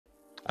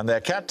And their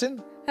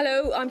captain?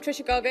 Hello, I'm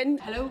Patricia Goggin.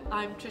 Hello,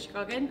 I'm Patricia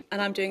Goggin.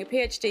 And I'm doing a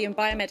PhD in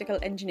biomedical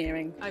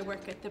engineering. I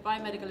work at the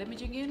Biomedical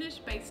Imaging Unit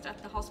based at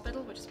the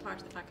hospital, which is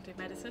part of the Faculty of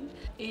Medicine.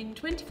 In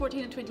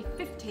 2014 and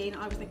 2015,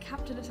 I was the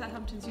captain of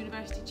Southampton's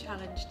University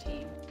Challenge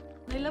team.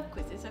 I love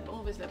quizzes, I've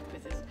always loved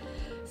quizzes.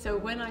 So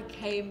when I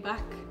came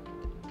back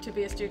to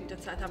be a student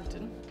at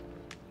Southampton,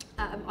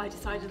 I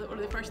decided that one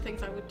of the first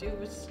things I would do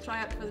was try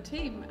out for the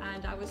team,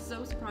 and I was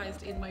so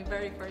surprised in my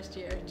very first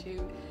year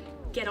to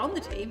get on the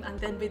team and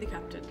then be the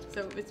captain.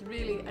 So it was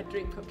really a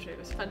dream come true. It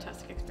was a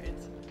fantastic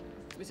experience.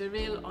 It was a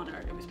real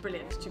honour. It was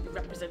brilliant to be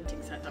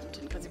representing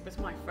Southampton because it was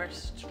my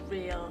first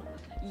real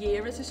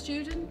year as a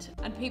student,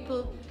 and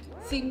people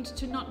seemed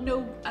to not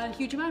know a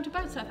huge amount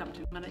about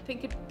Southampton, and I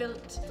think it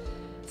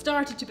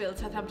started to build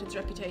Southampton's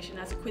reputation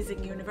as a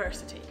quizzing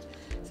university.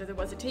 So there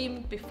was a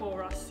team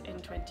before us in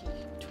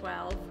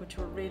 2012 which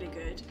were really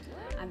good,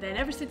 and then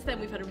ever since then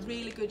we've had a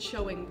really good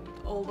showing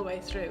all the way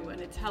through,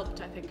 and it's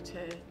helped, I think, to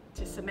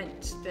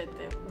cement the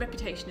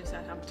reputation of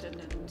Southampton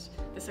and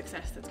the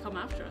success that's come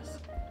after us.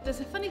 There's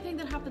a funny thing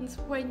that happens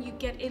when you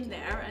get in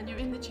there and you're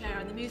in the chair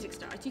and the music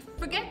starts. You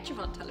forget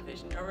you're on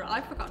television, or I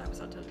forgot I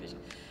was on television.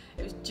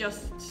 It was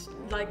just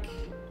like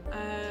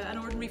an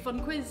ordinary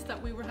fun quiz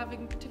that we were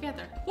having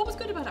together. What was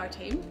good about our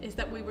team is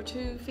that we were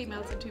 2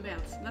 females and 2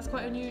 males, and that's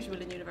quite unusual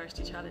in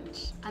University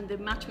Challenge. And the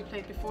match we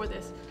played before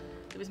this,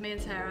 it was me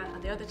and Sarah,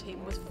 and the other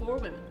team was 4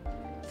 women.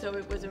 So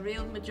it was a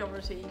real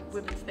majority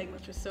women's thing,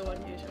 which was so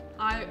unusual.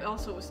 I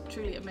also was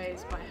truly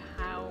amazed by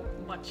how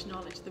much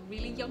knowledge the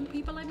really young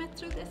people I met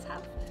through this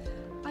have.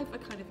 I've a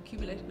kind of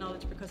accumulated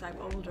knowledge because I'm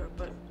older,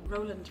 but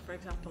Roland, for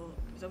example,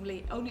 was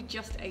only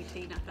just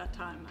 18 at that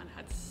time and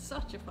had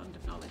such a fund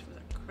of knowledge. It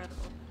was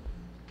incredible.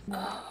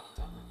 Oh,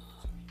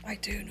 I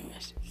do know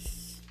it.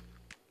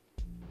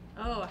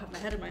 Oh, I have my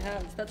head in my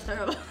hands. That's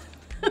terrible.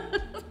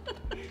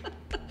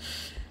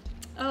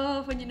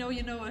 Oh, when you know it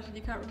and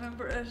you can't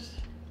remember it.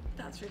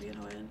 That's really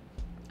annoying.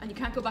 And you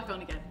can't go back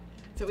on again.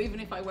 So even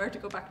if I were to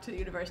go back to the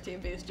university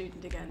and be a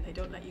student again, they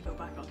don't let you go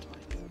back on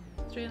twice.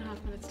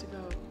 3.5 minutes to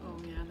go. Oh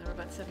yeah, and they were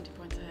about 70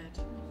 points ahead.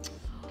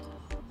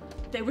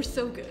 They were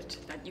so good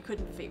that you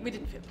couldn't feel, we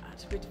didn't feel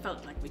bad. We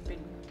felt like we'd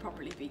been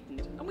properly beaten,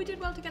 and we did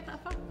well to get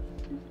that far.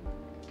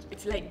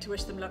 It's late to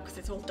wish them luck because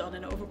it's all done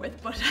and over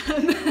with, but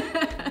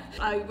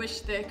I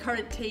wish the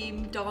current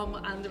team, Dom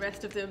and the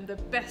rest of them, the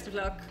best of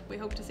luck. We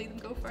hope to see them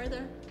go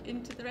further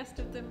into the rest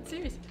of the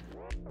series.